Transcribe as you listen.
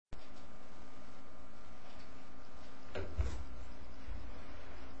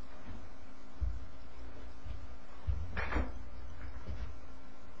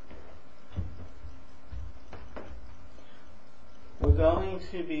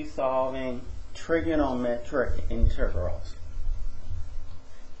to be solving trigonometric integrals.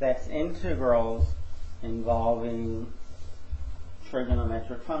 That's integrals involving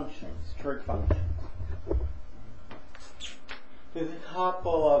trigonometric functions, trig functions. There's a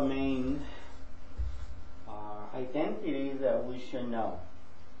couple of main identities that we should know.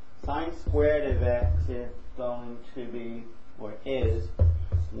 Sine squared of x is going to be, or is,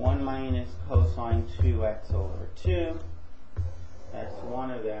 1 minus cosine 2x over 2. That's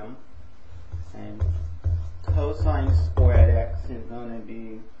one of them. And cosine squared x is going to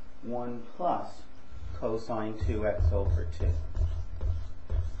be 1 plus cosine 2x over 2.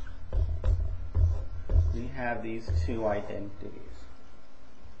 We have these two identities.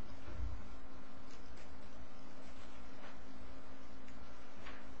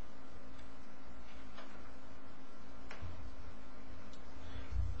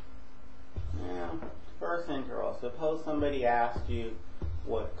 Now, first integral. Suppose somebody asked you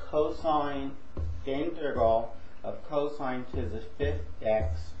what cosine, the integral of cosine to the fifth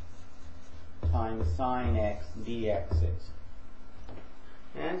x times sine x dx is.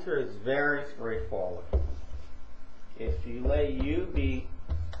 The answer is very straightforward. If you let u be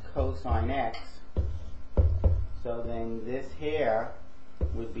cosine x, so then this here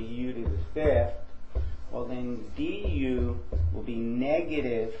would be u to the fifth, well then du will be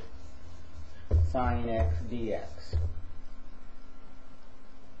negative sine x dx.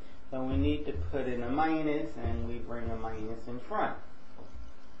 So we need to put in a minus, and we bring a minus in front.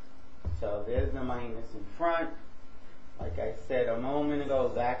 So there's the minus in front. Like I said a moment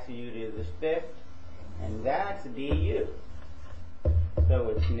ago, that's u to the fifth, and that's du. So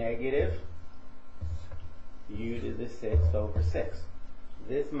it's negative u to the sixth over 6.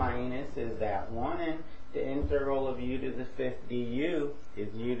 This minus is that one, and the integral of u to the fifth du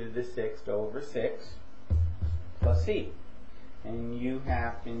is u to the sixth over 6 plus c. And u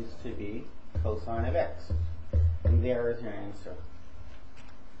happens to be cosine of x. And there is your answer.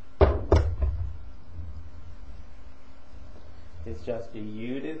 It's just a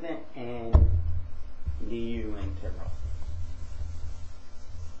u to the n du integral.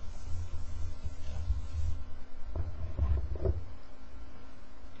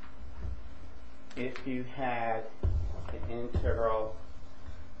 If you had the integral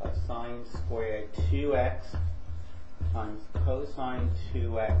of sine squared 2x times cosine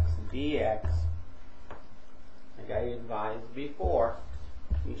 2x dx, like I advised before,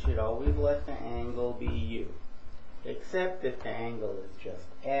 you should always let the angle be u. Except if the angle is just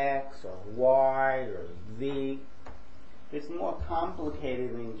x or y or z. If it's more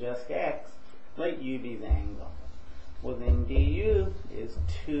complicated than just x, let u be the angle. Well then du is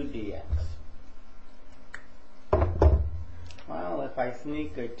 2 dx. Well, if I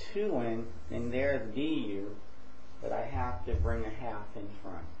sneak a 2 in, then there's du, but I have to bring a half in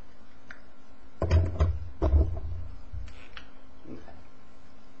front. Okay.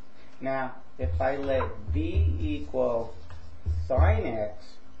 Now, if I let v equal sine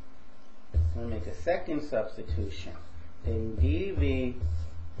x, I'm going to make a second substitution, then dv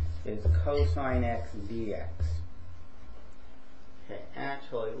is cosine x dx. Okay,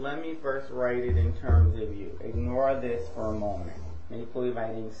 actually, let me first write it in terms of u. Ignore this for a moment. Make believe I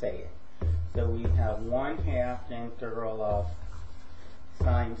didn't say it. So we have 1/2 the integral of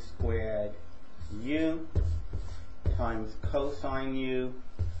sine squared u times cosine u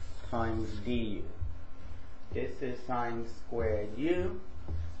times du. This is sine squared u,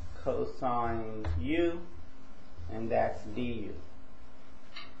 cosine u, and that's du.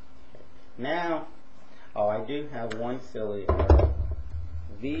 Okay. Now, I do have one silly error.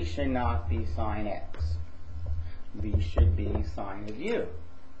 V should not be sine x. V should be sine of u.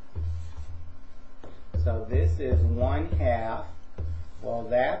 So this is 1/2. Well,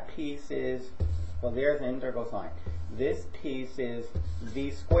 that piece is, well, there's the integral sign. This piece is v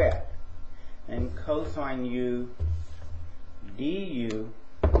squared. And cosine u du,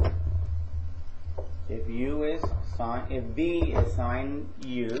 if v is sine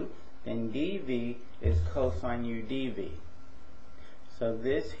u, then dv is cosine u dv. So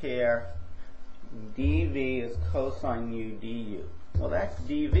this here, dv is cosine u du. Well, that's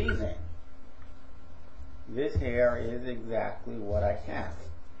dv then. This here is exactly what I have.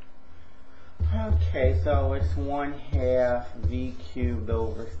 Okay, so it's 1/2 v cubed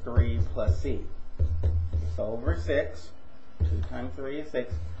over 3 plus c. It's over 6. 2 times 3 is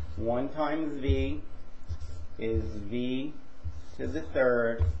 6. 1 times v is v to the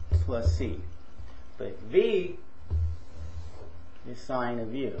third plus c. But v is sine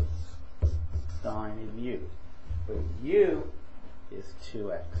of u. Sine of u. But u is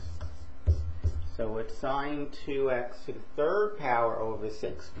 2x. So it's sine 2x to the third power over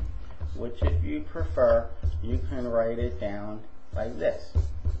 6, which if you prefer, you can write it down like this.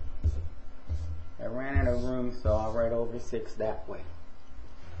 I ran out of room, so I'll write over 6 that way.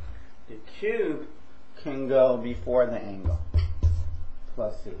 The cube can go before the angle,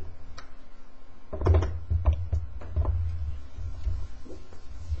 plus c.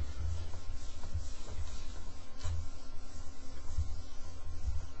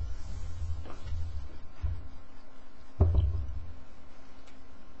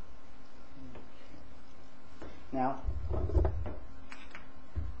 Now,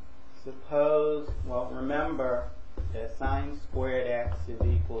 suppose, well, remember that sine squared x is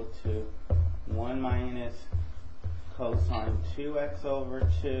equal to 1 minus cosine 2x over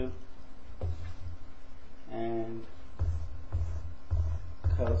 2, and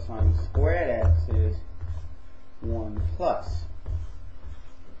cosine squared x is 1 plus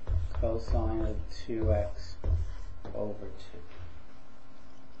cosine of 2x over 2.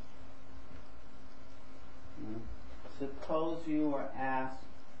 Suppose you were asked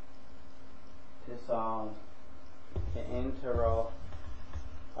to solve the integral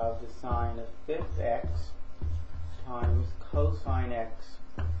of the sine of fifth x times cosine x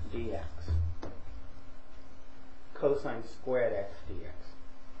dx. Cosine squared x dx.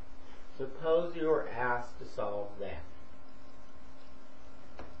 Suppose you were asked to solve that.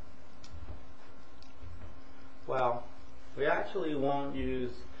 Well, we actually won't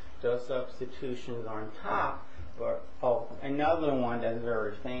use those substitutions on top, but another one that's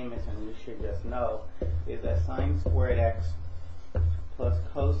very famous and you should just know is that sine squared x plus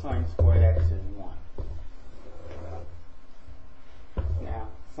cosine squared x is 1. Now,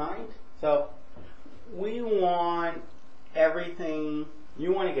 so we want everything,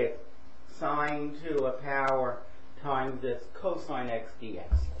 you want to get sine to a power times this cosine x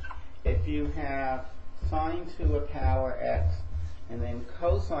dx. If you have sine to a power x and then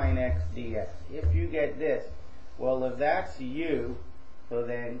cosine x dx, if you get this, well, if that's u, so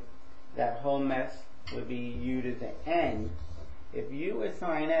then that whole mess would be u to the n. If u is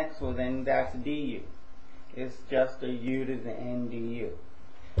sine x, well then that's du. It's just a u to the n du.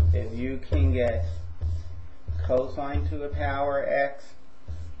 If you can get cosine to the power x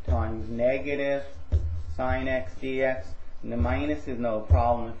times negative sine x dx, and the minus is no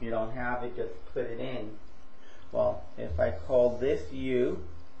problem. If you don't have it, just put it in. Well, if I call this u,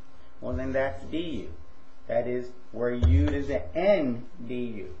 well then that's du. That is where u to the n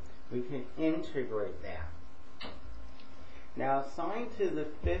du. We can integrate that. Now sine to the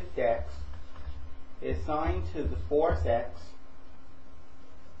fifth x is sine to the fourth x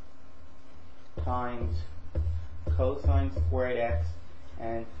times cosine squared x,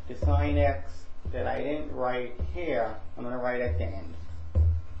 and the sine x that I didn't write here, I'm going to write at the end.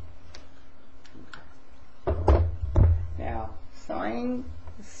 Now, sine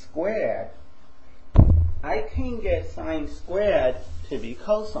squared, I can get sine squared to be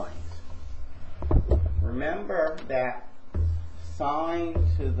cosines. Remember that sine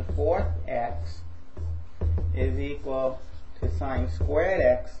to the fourth x is equal to sine squared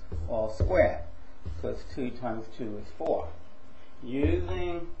x all squared, because 2 times 2 is 4.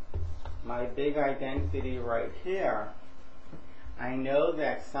 Using my big identity right here, I know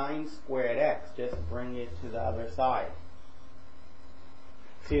that sine squared x, just bring it to the other side.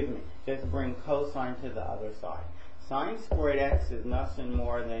 Excuse me, just bring cosine to the other side. Sine squared x is nothing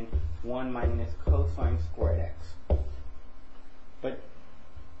more than 1 minus cosine squared x. But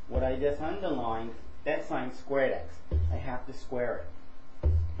what I just underlined, that's sine squared x. I have to square it.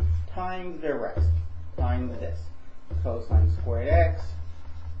 Times the rest, times this. Cosine squared x,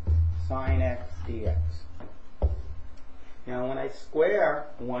 sine x dx. Now when I square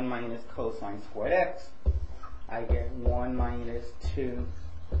 1 minus cosine squared x, I get 1 minus 2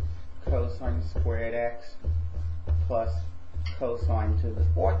 cosine squared x plus cosine to the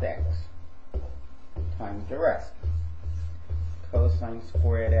fourth x times the rest. Cosine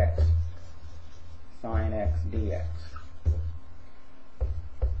squared x sine x dx.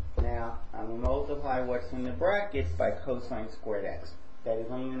 Now I'm going to multiply what's in the brackets by cosine squared x. That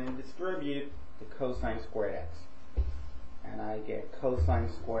is, I'm going to distribute the cosine squared x. And I get cosine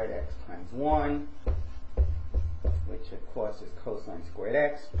squared x times 1, which of course is cosine squared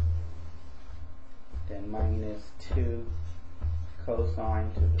x, then minus 2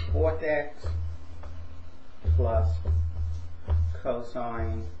 cosine to the fourth x plus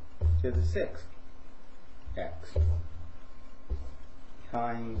cosine to the sixth x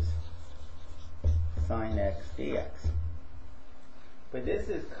times sine x dx. But this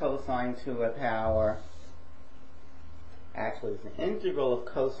is cosine to a power, actually it's an integral of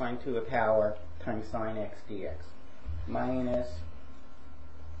cosine to a power times sine x dx minus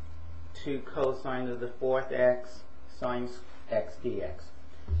 2 cosine to the 4th x sine x dx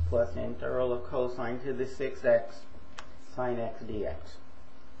plus integral of cosine to the 6x sine x dx.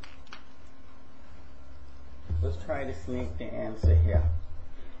 Let's try to sneak the answer here.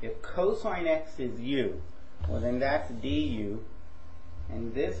 If cosine x is u, well then that's du,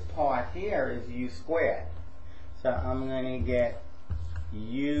 and this part here is u squared. So I'm going to get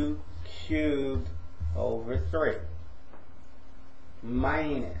u cubed over 3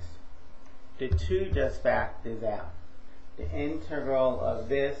 minus the 2 just factors out. The integral of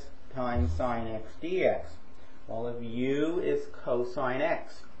this times sine x dx. Well, if u is cosine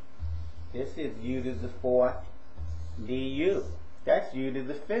x, this is u to the 4th du. That's u to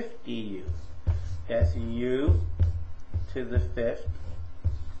the 5th du. That's u to the 5th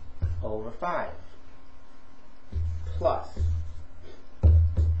over 5. Plus,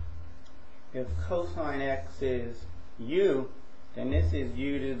 if cosine x is u, then this is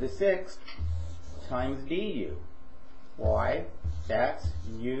u to the 6th times du. Why? That's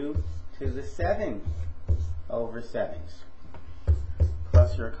u to the 7 over 7s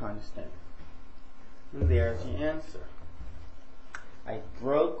plus your constant. And there's the answer. I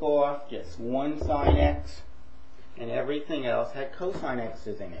broke off just one sine x, and everything else had cosine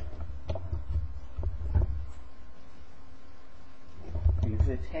x's in it. And it's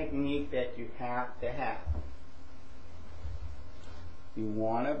a technique that you have to have. You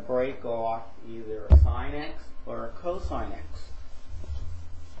want to break off either a sine x or a cosine x.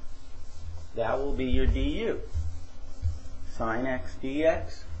 That will be your du. Sine x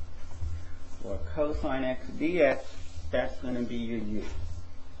dx or cosine x dx, that's going to be your u.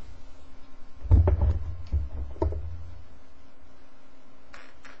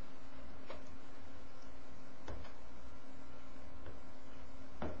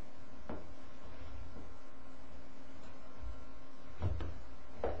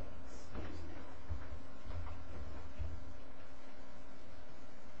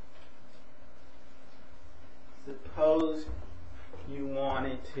 Suppose you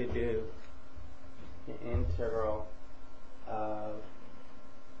wanted to do the integral of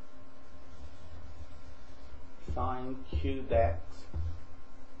sine cubed x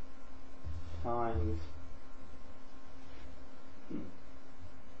times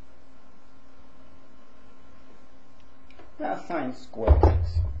sine squared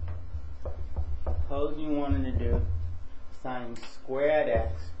x. Suppose you wanted to do sine squared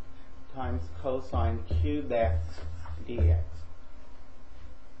x times cosine cubed x dx.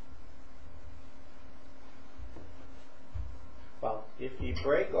 Well, if you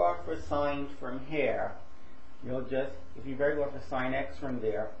break off a sine from here, you'll just, if you break off a sine x from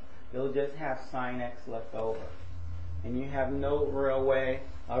there, you'll just have sine x left over. And you have no real way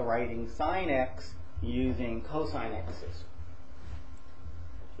of writing sine x using cosine x's.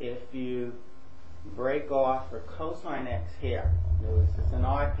 If you break off a cosine x here, notice it's an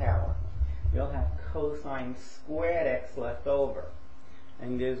odd power, you'll have cosine squared x left over.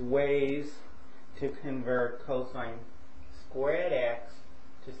 And there's ways to convert cosine squared x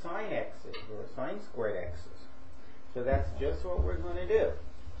to sine x's or sine squared x's. So that's just what we're going to do.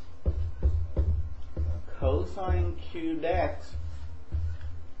 Cosine cubed x,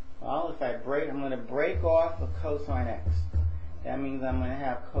 well, if I'm going to break off a cosine x. That means I'm going to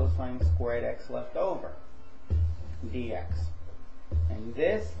have cosine squared x left over, dx. And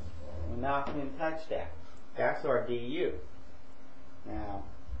this, we're not going to touch that. That's our du. Now,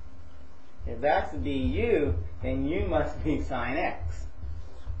 if that's du, then u must be sine x.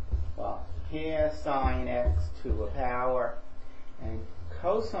 Well, here's sine x to a power, and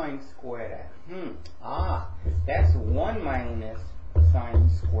cosine squared x. That's 1 minus sine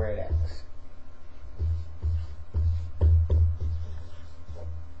squared x.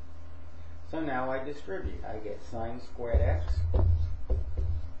 So now I distribute. I get sine squared x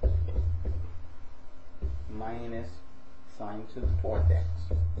minus sine to the 4th x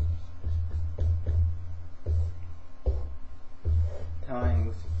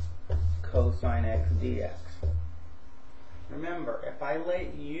times cosine x dx. Remember, if I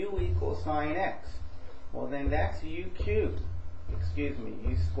let u equal sine x, well then that's u cubed,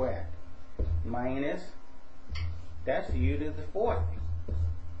 u squared, minus, that's u to the 4th.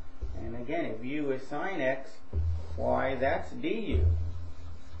 And again, if u is sine x, why that's du.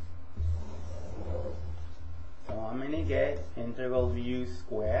 So I'm going to get integral of u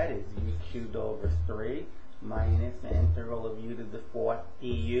squared is u cubed over 3 minus the integral of u to the 4th du,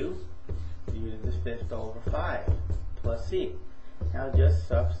 u to the 5th over 5, plus c. Now just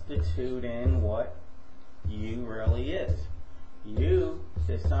substitute in what u really is. U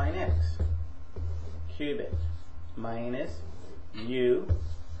is sine x. cubic minus u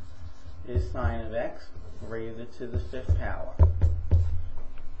is sine of x raised to the 5th power.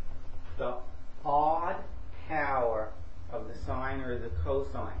 The odd power of the sine or the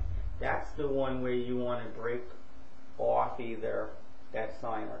cosine, that's the one where you want to break off either that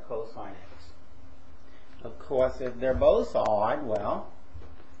sine or cosine x. Of course, if they're both odd, well,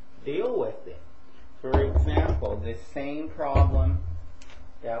 deal with it. For example, this same problem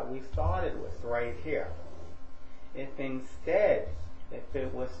that we started with right here. If instead, if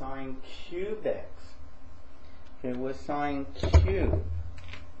it was sine cubed x, if it was sine cubed,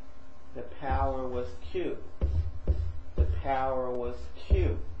 the power was cubed. The power was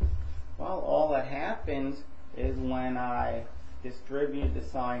cubed. Well, all that happens is when I distribute the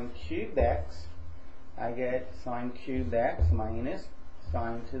sine cubed x, I get sine cubed x minus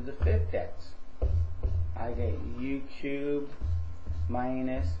sine to the 5th x. I get u cubed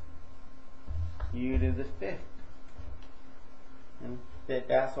minus u to the 5th. And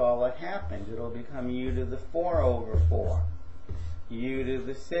that's all that happens. It'll become u to the 4 over 4. U to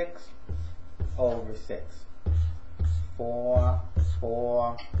the 6 over 6. 4,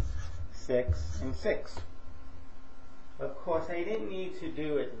 4, 6, and 6. Of course, I didn't need to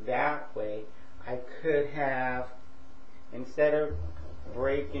do it that way. I could have, instead of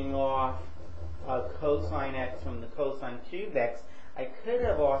breaking off cosine x from the cosine cubed x, I could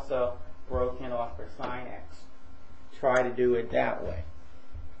have also broken off for sine x. Try to do it that way.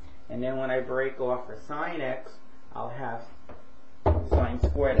 And then when I break off for sine x, I'll have sine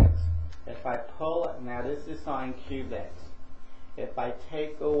squared x. If I pull it, now this is sine cubed x. If I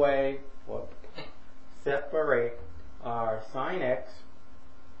take away or separate our sine x,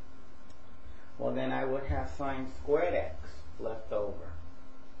 well then I would have sine squared x left over.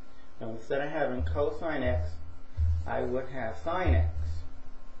 So instead of having cosine x, I would have sine x.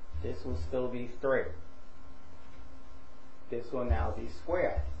 This will still be 3. This will now be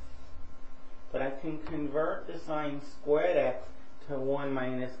squared. But I can convert the sine squared x to 1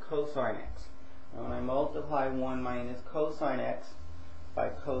 minus cosine x. And when I multiply 1 minus cosine x by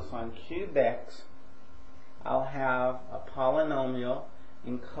cosine cubed x, I'll have a polynomial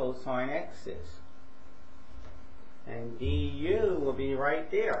in cosine x's. And du will be right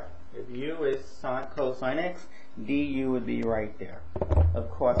there. If u is cosine x, du would be right there. Of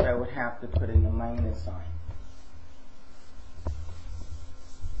course, I would have to put in the minus sign.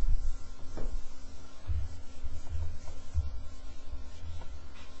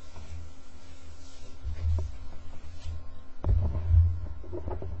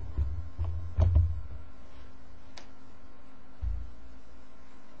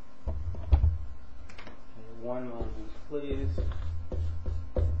 One moment, please.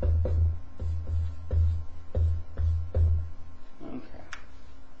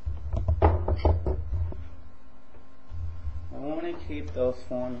 I want to keep those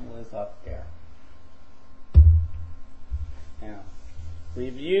formulas up there. Now,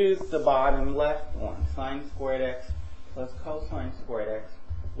 we've used the bottom left one, sine squared x plus cosine squared x.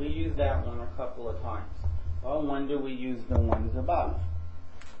 We used that one a couple of times. Well, when do we use the ones above?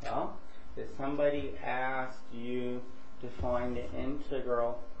 Well, if somebody asked you to find the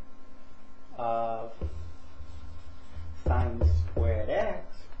integral of sine squared x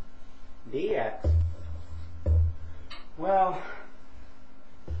dx, well,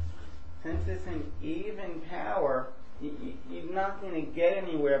 since it's an even power, you're not going to get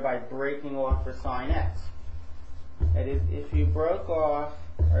anywhere by breaking off for sine x. That is, if you broke off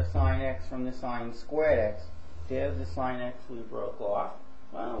our sine x from the sine squared x, there's the sine x we broke off.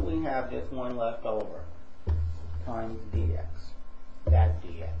 Well, we have just one left over times dx, that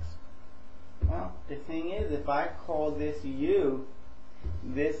dx. Well, the thing is, if I call this u,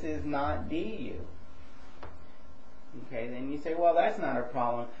 this is not du. Okay, then you say, well, that's not a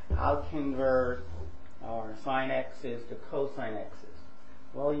problem. I'll convert our sine x's to cosine x's.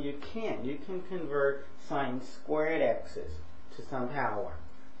 Well, you can't. You can convert sine squared x's to some power,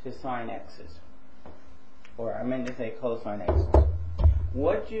 to sine x's. Or I meant to say cosine x's.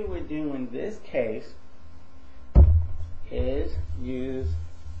 What you would do in this case is use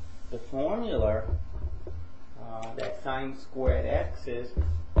the formula that sine squared x is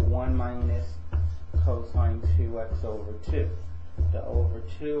 1 minus cosine 2x over 2. The over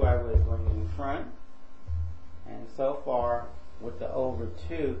 2 I would bring in front, and so far with the over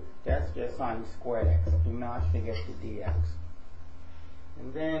 2, that's just sine squared x. Do not forget the dx.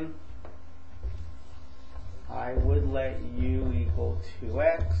 And then I would let u equal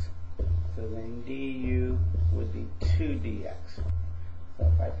 2x, so then du would be 2 dx. So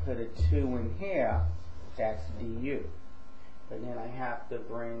if I put a 2 in here, that's du. But then I have to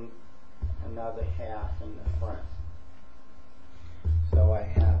bring another half in the front. So I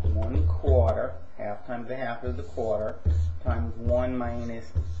have 1/4, half times a half is a quarter, times 1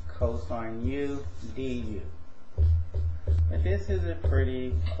 minus cosine u du. But this is a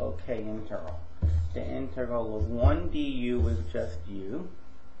pretty okay integral. The integral of 1 du is just u,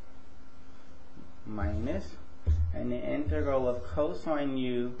 minus, and the integral of cosine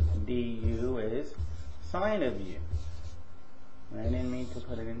u du is sine of u. I didn't mean to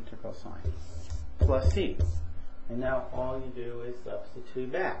put an integral sign. Plus c. And now all you do is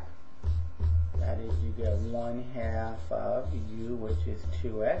substitute back. That is, you get 1/2 of u, which is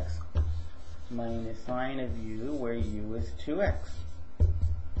 2x, minus sine of u, where u is 2x,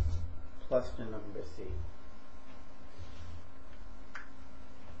 plus the number c.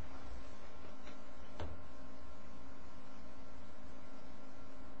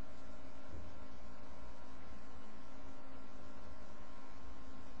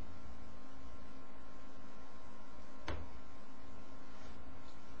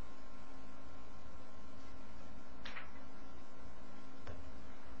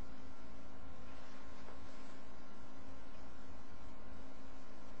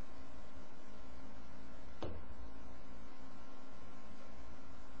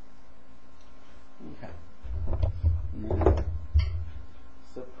 Now,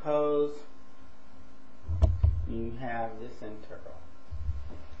 suppose you have this integral.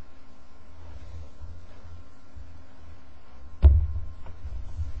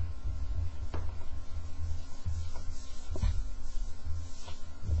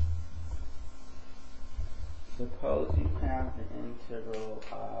 Suppose you have the integral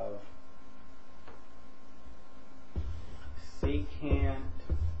of secant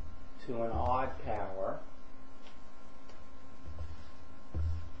to an odd power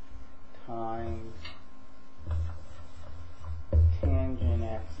times tangent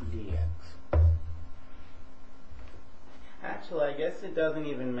x dx. Actually, I guess it doesn't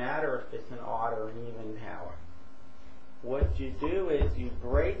even matter if it's an odd or an even power. What you do is you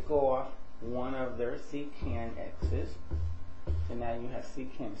break off one of their secant x's, so now you have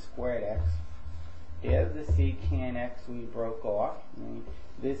secant squared x. There's the secant x we broke off.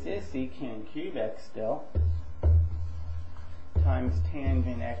 This is secant cube x still, times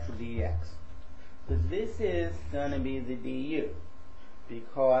tangent x dx. But this is going to be the du,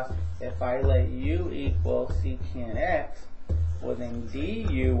 because if I let u equal secant x, well then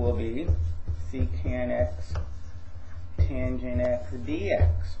du will be secant x tangent x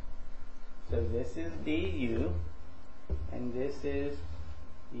dx. So this is du, and this is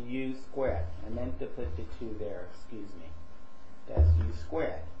u squared. I meant to put the 2 there, excuse me. That's u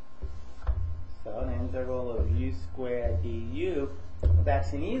squared. So the integral of u squared du,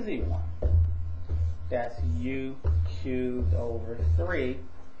 that's an easy one. That's u cubed over 3,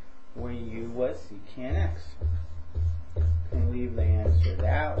 where u was secant x. You can leave the answer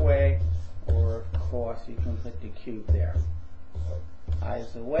that way, or of course you can put the cube there.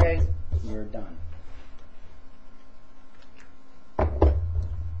 Either way, you're done.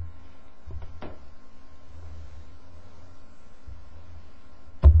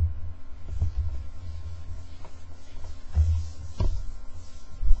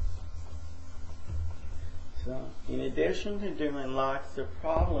 So, in addition to doing lots of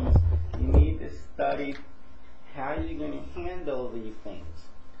problems, you need to study how you're going to handle these things.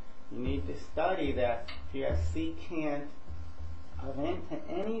 You need to study that if you have secant of n to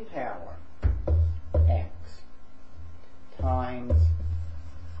any power x times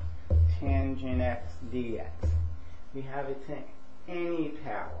tangent x dx. We have it to any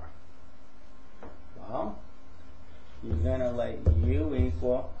power. Well, you're going to let u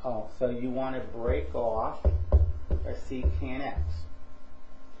equal, so you want to break off a secant x.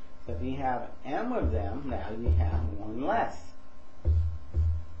 So if you have m of them, now you have one less,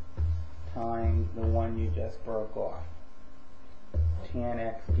 times the one you just broke off. Tan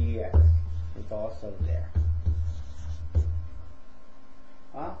x dx is also there.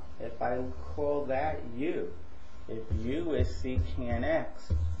 Well, if I call that u, if u is secant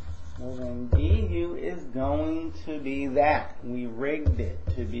x, well then du is going to be that. We rigged it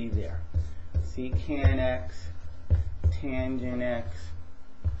to be there. Secant x tangent x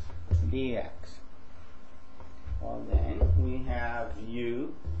dx. Well then we have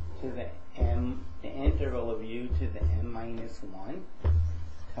u to the m, the integral of u to the m minus 1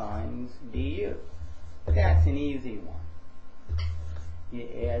 times du. That's an easy one. You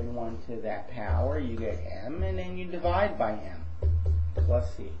add 1 to that power, you get m, and then you divide by m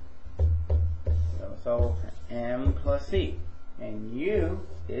plus c. So m plus c, and u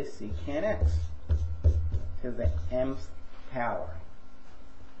is secant x to the mth power.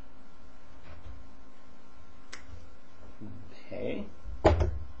 Okay,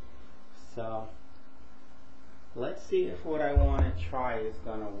 so let's see if what I want to try is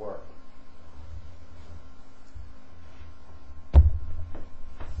going to work.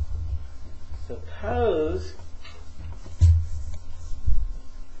 Suppose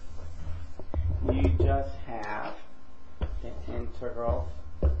you just have the integral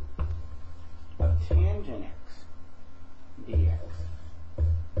of tangent x dx.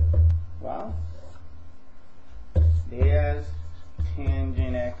 Well, there's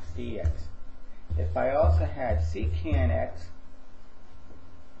tangent x dx. If I also had secant x,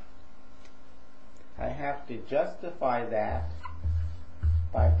 I have to justify that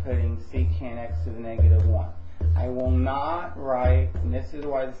by putting secant x to the negative 1. I will not write, and this is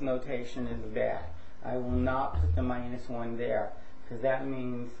why this notation is bad, I will not put the minus 1 there, because that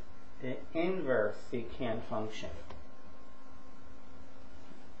means the inverse secant function.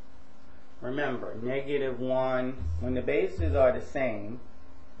 Remember, negative 1, when the bases are the same,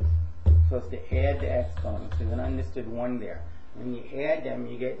 you're supposed to add the exponents. There's an understood 1 there. When you add them,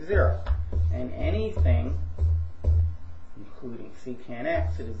 you get 0. And anything, including secant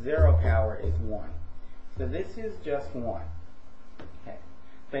x to the 0 power, is 1. So this is just 1. Okay.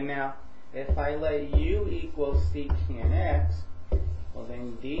 But now, if I let u equal secant x, well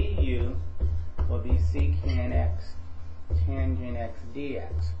then du will be secant x tangent x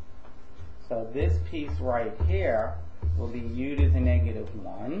dx. So this piece right here will be u to the negative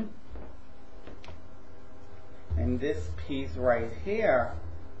 1. And this piece right here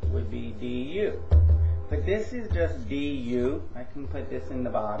would be du. But this is just du. I can put this in the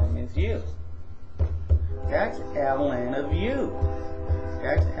bottom as u. That's ln of u.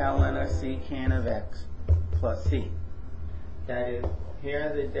 That's ln of secant of x plus c. That is,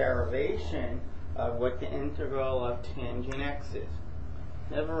 here's the derivation of what the integral of tangent x is.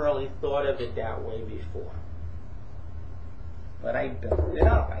 Never really thought of it that way before. But I built it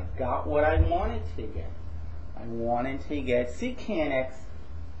up. I got what I wanted to get. I wanted to get secant x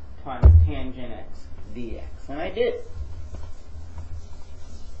times tangent x dx. And I did.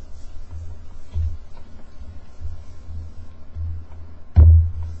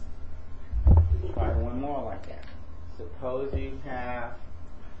 Try one more like that. Suppose you have,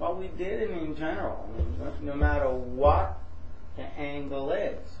 well, we did it in general. I mean, no matter what the angle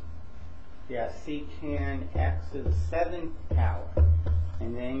is, you have secant x to the 7th power,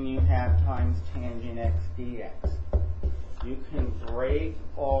 and then you have times tangent x dx. You can break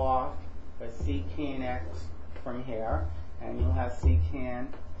off a secant x from here, and you'll have secant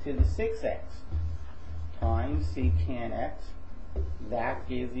to the 6x times secant x. That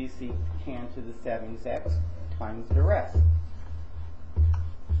gives you secant to the 7x times the rest.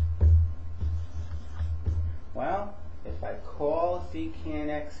 Well, if I call secant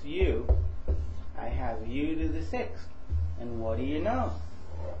x u, I have u to the 6th. And what do you know?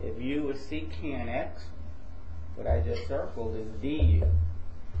 If u is secant x, what I just circled is du.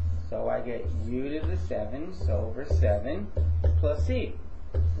 So I get u to the 7, so over 7 plus c,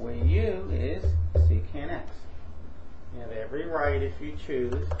 where u is secant x. You have every right, if you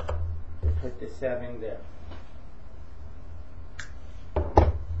choose, to put the 7 there.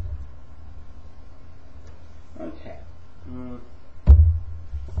 Okay.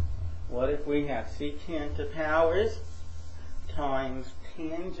 What if we have secant of powers times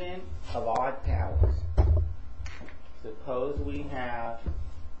tangent of odd powers? Suppose we have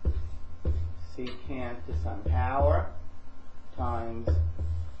secant to some power times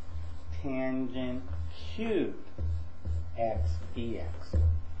tangent cubed x dx.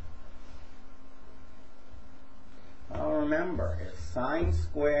 Well, remember, if sine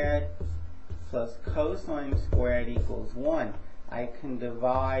squared plus cosine squared equals 1, I can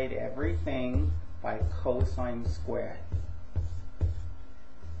divide everything by cosine squared.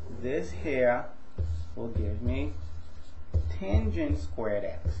 This here will give me tangent squared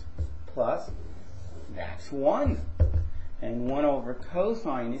x plus, that's 1. And 1 over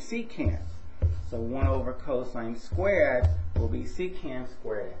cosine is secant. So 1 over cosine squared will be secant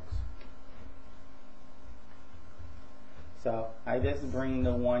squared x. So I just bring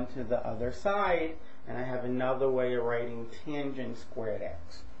the 1 to the other side, and I have another way of writing tangent squared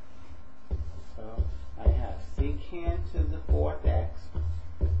x. So I have secant to the 4th x,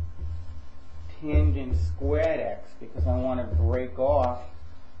 tangent squared x, because I want to break off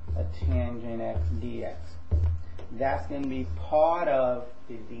a tangent x dx. That's going to be part of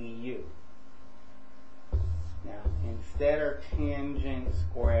the du. Now, instead of tangent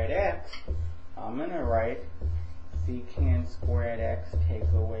squared x, I'm going to write secant squared x take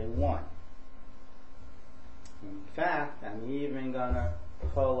away 1. In fact, I'm even going to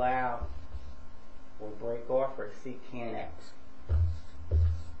pull out or break off our secant x.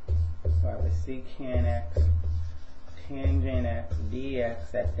 So I have a secant x, tangent x,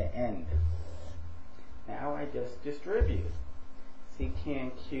 dx at the end. Now I just distribute.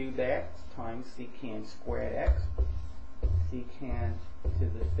 Secant cubed x times secant squared x, secant to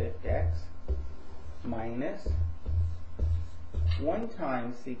the fifth x, minus 1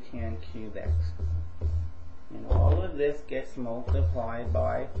 times secant cubed x. And all of this gets multiplied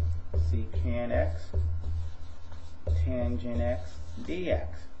by secant x, tangent x, dx.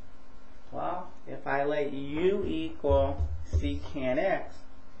 Well, if I let u equal secant x,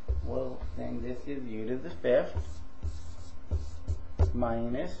 well, then this is u to the fifth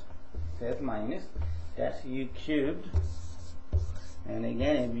minus, says minus, that's u cubed. And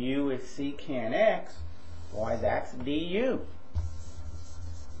again, if u is secant x, why, that's du.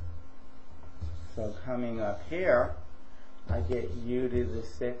 So coming up here, I get u to the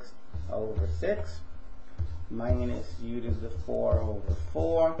 6 over 6 minus u to the 4 over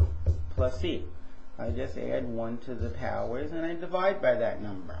 4 plus e. I just add 1 to the powers and I divide by that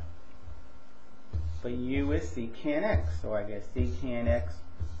number. But u is secant x, so I get secant x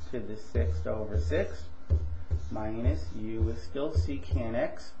to the 6 over 6 minus u is still secant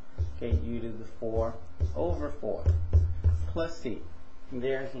x, get u to the 4 over 4 plus c. And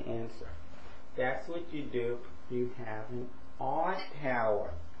there's the answer. That's what you do if you have an odd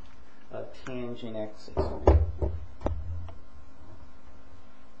power of tangent x's.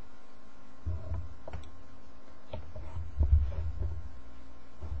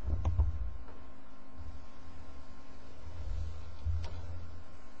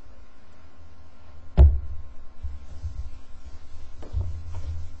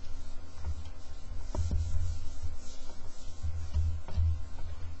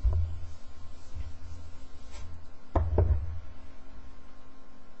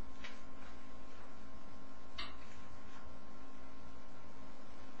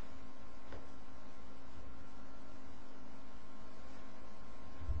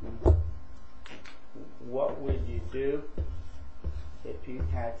 What would you do if you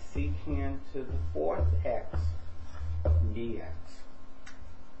had secant to the fourth x dx?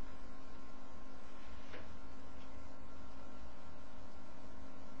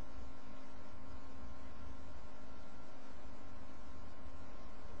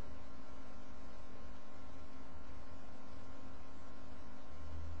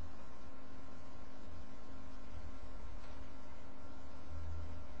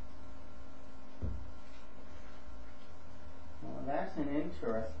 That's an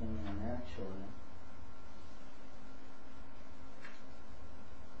interesting one, actually.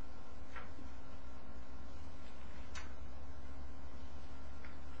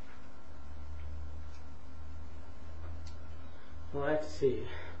 Let's see.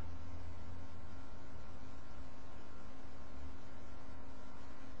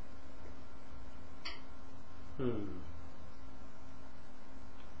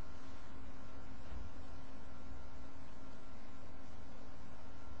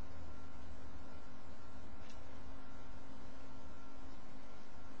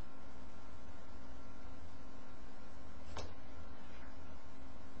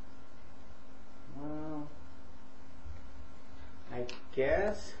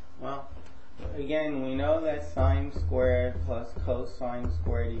 Guess, well, again, we know that sine squared plus cosine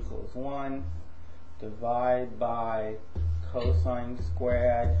squared equals 1. Divide by cosine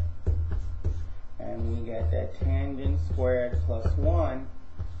squared, and we get that tangent squared plus 1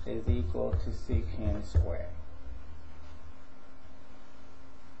 is equal to secant squared.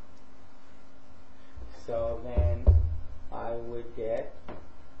 So then I would get,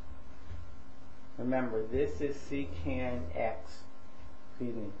 remember, this is secant x.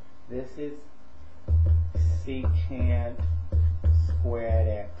 Excuse me, this is secant squared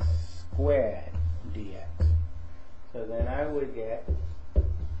x squared dx. So then I would get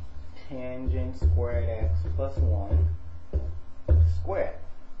tangent squared x plus 1 squared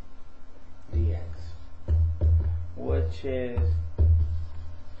dx, which is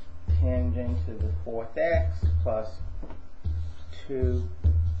tangent to the fourth x plus 2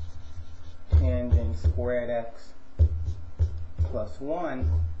 tangent squared x plus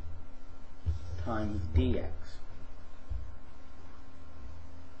 1 times dx.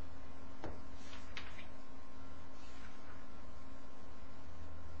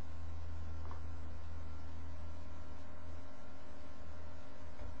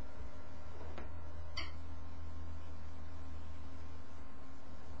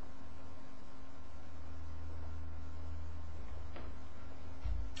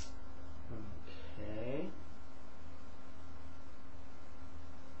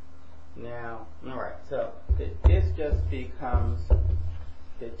 Now, alright, so just becomes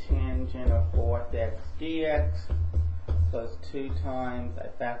the tangent of fourth x dx plus 2 times, I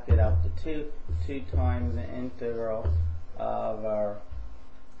factored out the 2 times the integral of our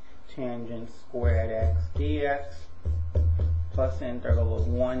tangent squared x dx plus integral of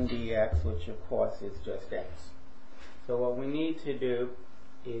 1 dx, which of course is just x. So what we need to do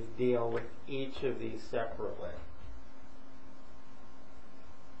is deal with each of these separately.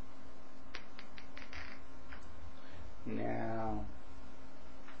 Now,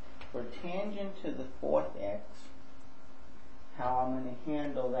 for tangent to the fourth x, how I'm going to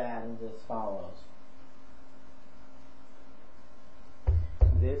handle that is as follows.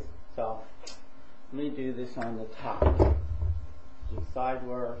 So let me do this on the top. Do side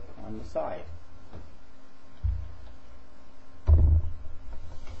work on the side.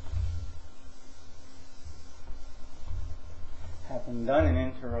 Haven't done an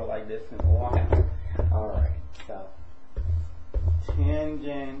integral like this in a while. Alright, so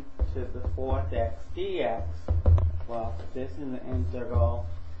tangent to the fourth x dx, well, this is the integral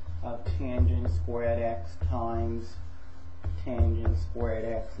of tangent squared x times tangent squared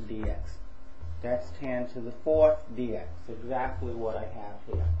x dx. That's tan to the fourth dx, exactly what I have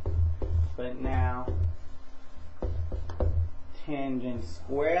here. But now, tangent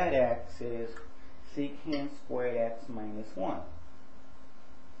squared x is secant squared x minus 1.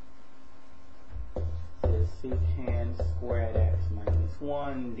 So secant squared x minus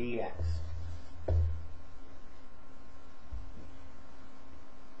 1 dx.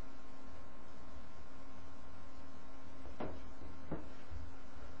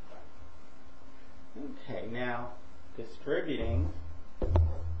 Okay, now distributing,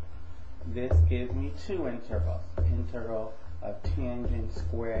 this gives me 2 integrals. Integral of tangent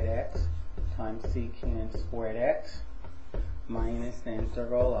squared x times secant squared x minus the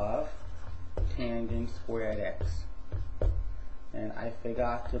integral of tangent squared x. And I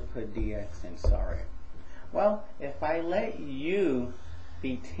forgot to put dx in, sorry. Well, if I let u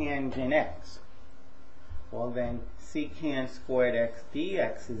be tangent x, well then secant squared x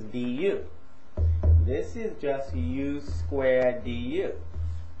dx is du. This is just u squared du.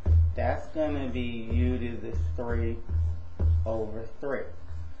 That's going to be u to the 3 over 3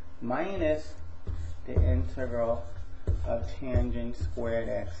 minus the integral of tangent squared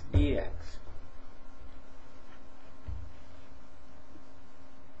x dx.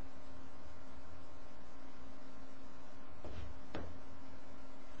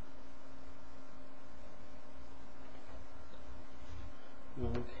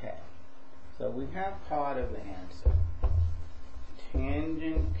 Okay, so we have part of the answer.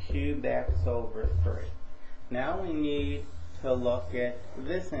 Tangent cubed x over 3. Now we need to look at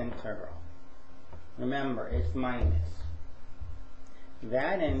this integral. Remember, it's minus.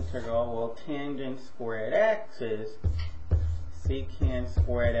 That integral, well, tangent squared x is secant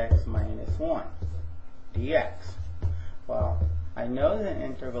squared x minus 1 dx. Well, I know the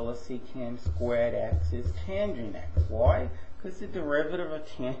integral of secant squared x is tangent x. Why? Because the derivative of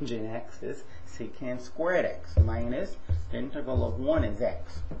tangent x is secant squared x minus the integral of 1 is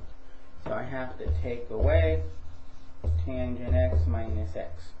x. So I have to take away tangent x minus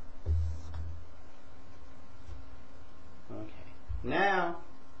x. Okay. Now,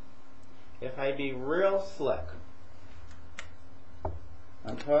 if I be real slick,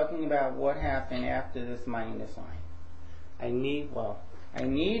 I'm talking about what happened after this minus sign. I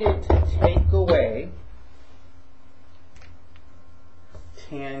needed to take away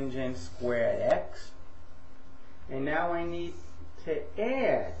tangent squared x, and now I need to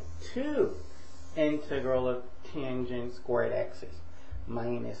add 2 integral of tangent squared x's.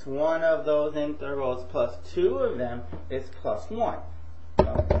 Minus 1 of those integrals plus 2 of them is plus 1.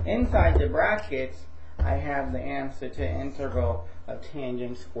 So inside the brackets, I have the answer to integral of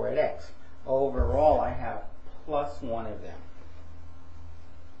tangent squared x. Overall, I have plus 1 of them.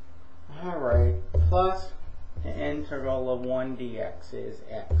 Alright, plus the integral of 1 dx is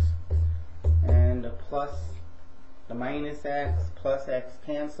x. And the minus x plus x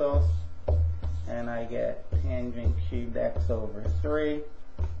cancels, and I get tangent cubed x over 3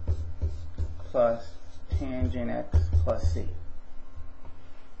 plus tangent x plus c.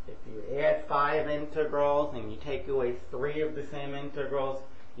 If you add 5 integrals and you take away 3 of the same integrals,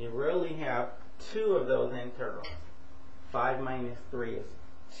 you really have 2 of those integrals. 5 minus 3 is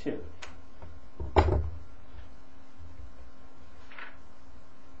 2.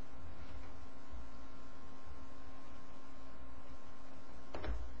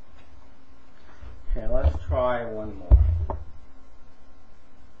 Okay, let's try one more.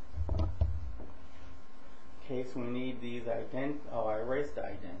 In case we need these I erased the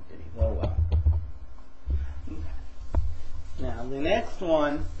identities. Oh well. Okay. Now the next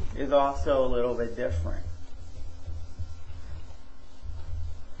one is also a little bit different.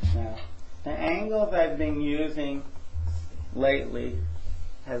 Now the angles I've been using lately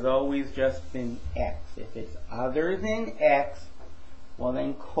has always just been x. If it's other than x, well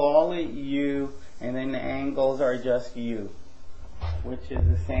then call it u, and then the angles are just u, which is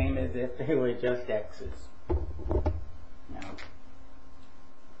the same as if they were just x's. Now,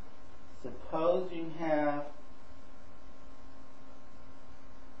 suppose you have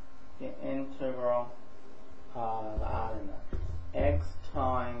the integral of, I don't know, x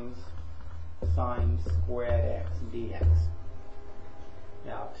times sine squared x dx.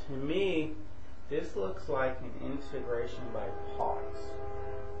 Now, to me, this looks like an integration by parts.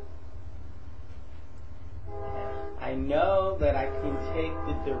 I know that I can take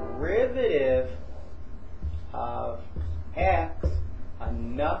the derivative of x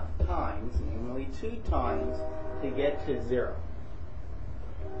enough times, namely 2 times, to get to 0.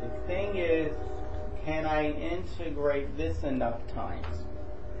 The thing is, can I integrate this enough times?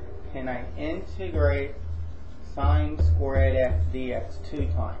 Can I integrate sine squared x dx 2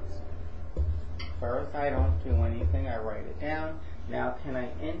 times? First, I don't do anything, I write it down. Now, can I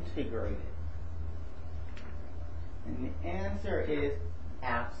integrate it? And the answer is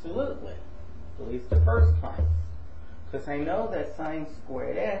absolutely, at least the first time. Because I know that sine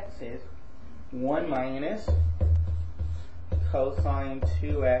squared x is 1 minus cosine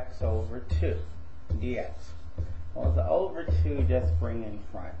 2x over 2 dx. Well, the over 2 just bring in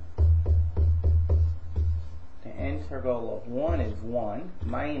front. The integral of 1 is 1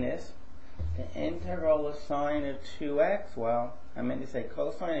 minus the integral of sine of 2x. Well, I meant to say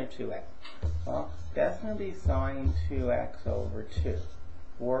cosine of 2x. Well, that's going to be sine 2x over 2.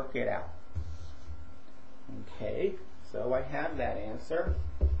 Work it out. Okay, so I have that answer.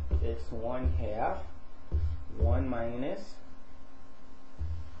 It's 1/2, 1 minus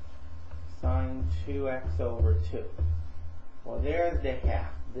sine 2x over 2. Well, there's the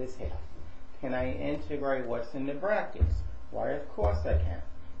half, this half. Can I integrate what's in the brackets? Why, of course I can.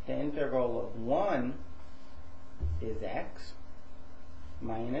 The integral of 1 is x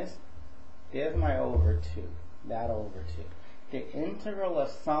minus, there's my over 2, that over 2. The integral of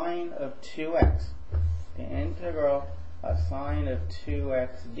sine of 2x, the integral of sine of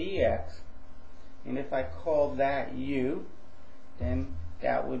 2x dx, and if I call that u, then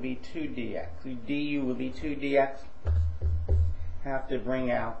that would be 2 dx. So du would be 2 dx. Have to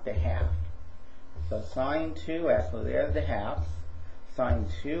bring out the half. So sine 2x, well there's the half. Sine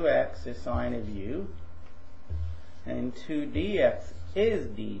 2x is sine of u, and 2 dx is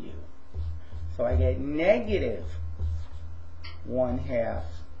du. So I get negative 1/2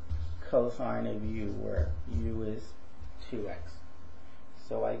 cosine of u, where u is 2x.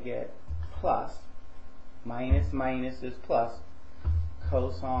 So I get plus, minus minus is plus,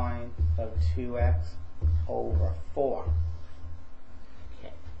 cosine of 2x over 4.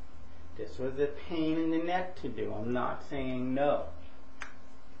 Okay. This was a pain in the neck to do. I'm not saying no.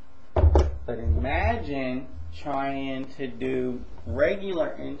 But imagine trying to do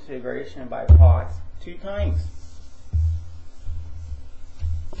regular integration by parts 2 times.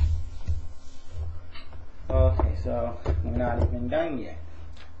 Okay, so we're not even done yet.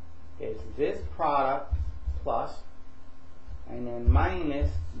 It's this product plus, and then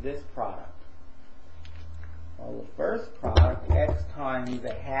minus this product. Well, the first product, x times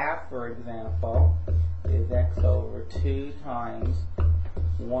a half, for example, is x over 2 times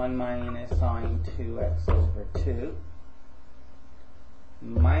 1 minus sine 2x over 2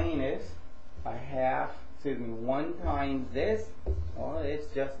 minus a half, 1 times this, well,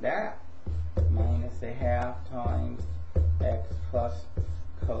 it's just that, minus a half times x plus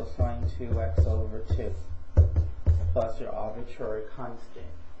cosine 2x over 2 plus your arbitrary constant.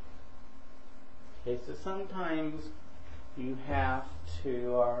 Okay, so sometimes you have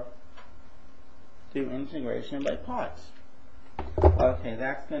to do integration by parts. Okay,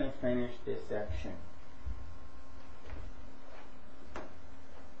 that's going to finish this section.